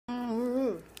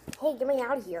Hey, get me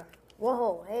out of here.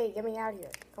 Whoa, hey, get me out of here.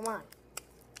 Come on.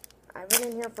 I've been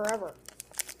in here forever.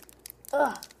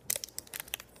 Ugh.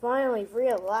 Finally,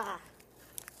 real life.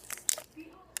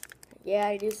 Yeah,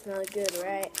 I do smell good,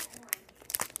 right?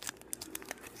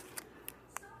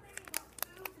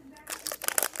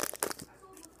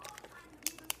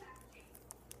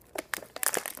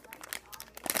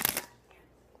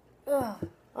 Ugh.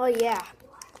 Oh, yeah.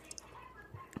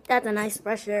 That's a nice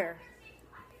fresh air.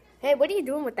 Hey, what are you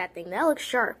doing with that thing? That looks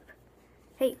sharp.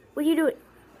 Hey, what are you doing?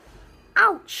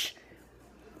 Ouch!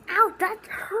 Ow, that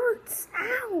hurts!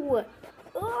 Ow!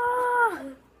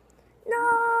 Oh!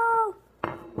 No!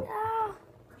 No!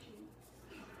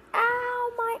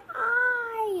 Ow, my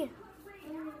eye!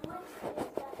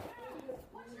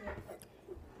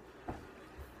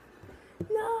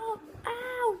 No!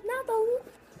 Ow!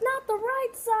 Not the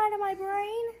right side of my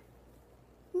brain.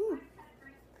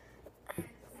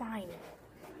 Fine.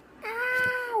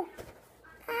 Ow!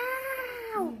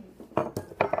 Ow!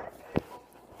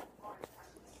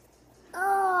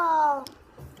 Oh.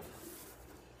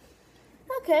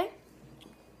 Okay.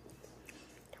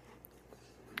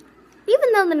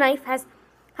 Even though the knife has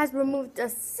removed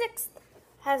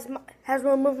has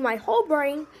removed my whole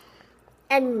brain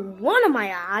and one of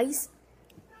my eyes,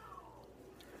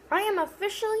 I am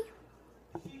officially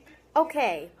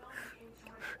okay.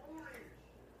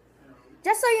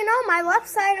 Just so you know, the left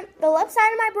side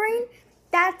of my brain,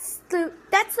 that's the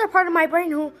part of my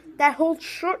brain that holds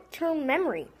short-term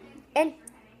memory, and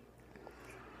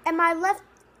my left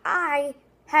eye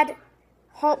had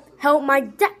held my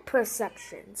depth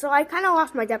perception. So I kind of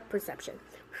lost my depth perception,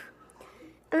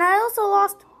 and I also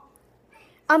lost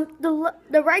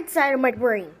the right side of my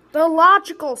brain, the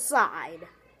logical side.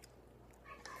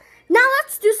 Now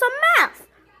let's do some math.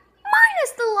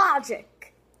 Minus the logic.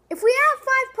 If we have 5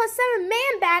 plus 7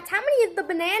 man bats, how many of the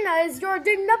banana is your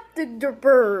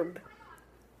denuptiverb?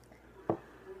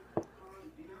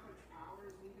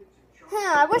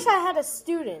 I wish I had a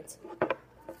student.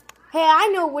 Hey, I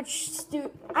know what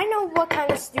kind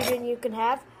of student you can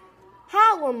have.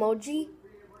 How emoji?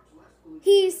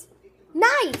 He's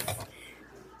nice.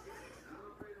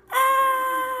 Ow!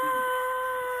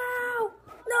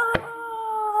 No!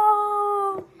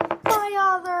 My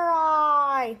other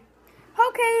eye.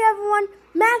 Okay, everyone.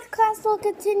 Math class will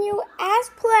continue as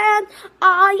planned.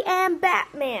 I am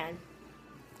Batman.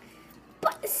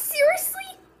 But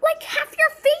seriously? Like half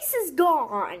your face is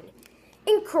gone.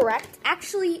 Incorrect.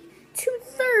 Actually,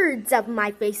 2/3 of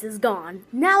my face is gone.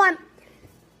 Now I'm.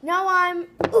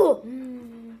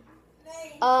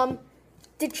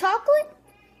 Did chocolate?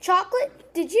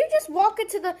 Did you just walk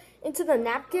into the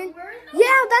napkin?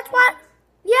 Yeah, that's what.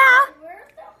 Yeah.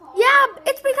 Yeah,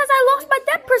 it's because I lost my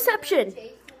depth perception.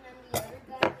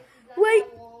 Wait.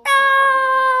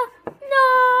 No.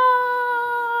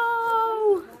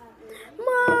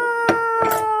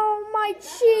 My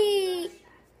cheek.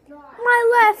 My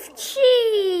left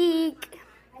cheek.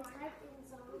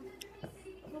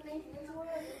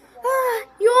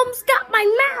 You almost got my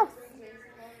mouth.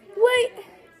 Wait.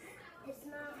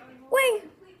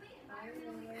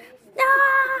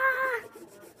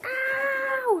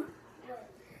 Ow.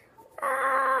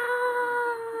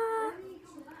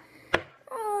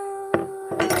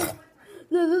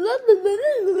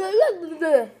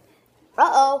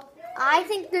 Uh-oh. I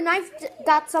think the knife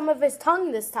got some of his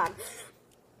tongue this time.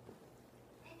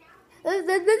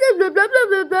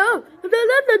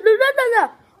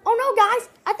 Oh no, guys.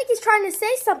 I think he's trying to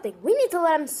say something. We need to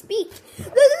let him speak.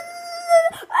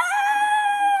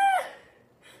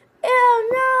 Oh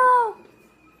no.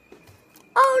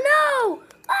 Oh no.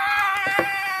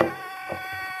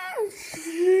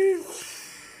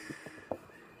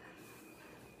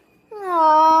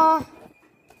 Aww.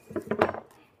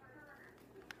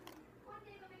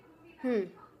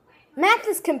 Math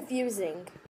is confusing.